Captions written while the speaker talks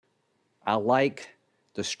I like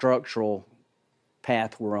the structural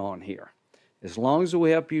path we're on here. As long as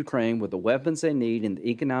we help Ukraine with the weapons they need and the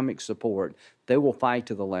economic support, they will fight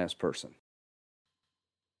to the last person.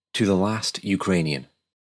 To the last Ukrainian.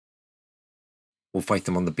 We'll fight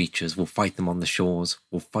them on the beaches, we'll fight them on the shores,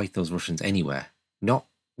 we'll fight those Russians anywhere. Not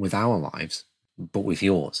with our lives, but with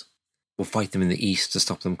yours. We'll fight them in the east to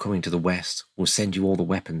stop them coming to the west. We'll send you all the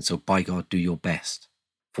weapons, so by God, do your best.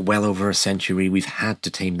 For well over a century, we've had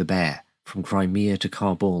to tame the bear, from Crimea to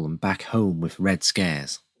Kabul and back home with red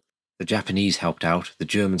scares. The Japanese helped out, the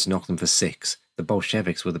Germans knocked them for 6. The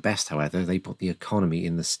Bolsheviks were the best, however, they put the economy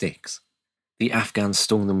in the sticks. The Afghans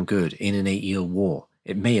stung them good in an 8-year war.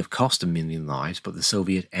 It may have cost 1,000,000 lives, but the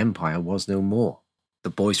Soviet Empire was no more. The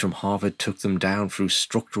boys from Harvard took them down through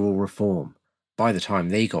structural reform. By the time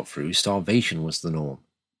they got through, starvation was the norm.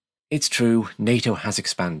 It's true, NATO has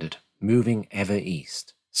expanded, moving ever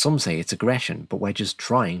east. Some say it's aggression, but we're just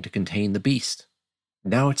trying to contain the beast.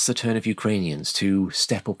 Now it's the turn of Ukrainians to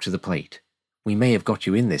step up to the plate. We may have got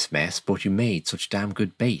you in this mess, but you made such damn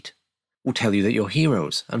good bait. We'll tell you that you're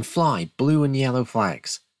heroes and fly blue and yellow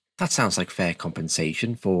flags. That sounds like fair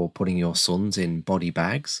compensation for putting your sons in body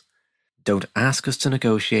bags. Don't ask us to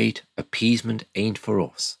negotiate, appeasement ain't for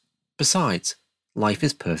us. Besides, life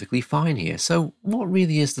is perfectly fine here, so what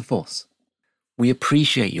really is the fuss? We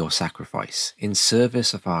appreciate your sacrifice in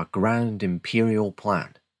service of our grand imperial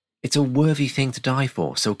plan. It's a worthy thing to die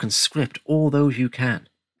for, so conscript all those you can.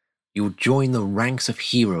 You'll join the ranks of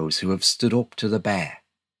heroes who have stood up to the bear.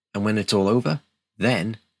 And when it's all over,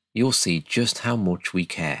 then you'll see just how much we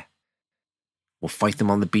care. We'll fight them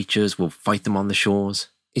on the beaches, we'll fight them on the shores.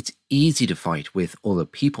 It's easy to fight with other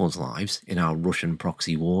people's lives in our Russian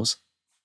proxy wars.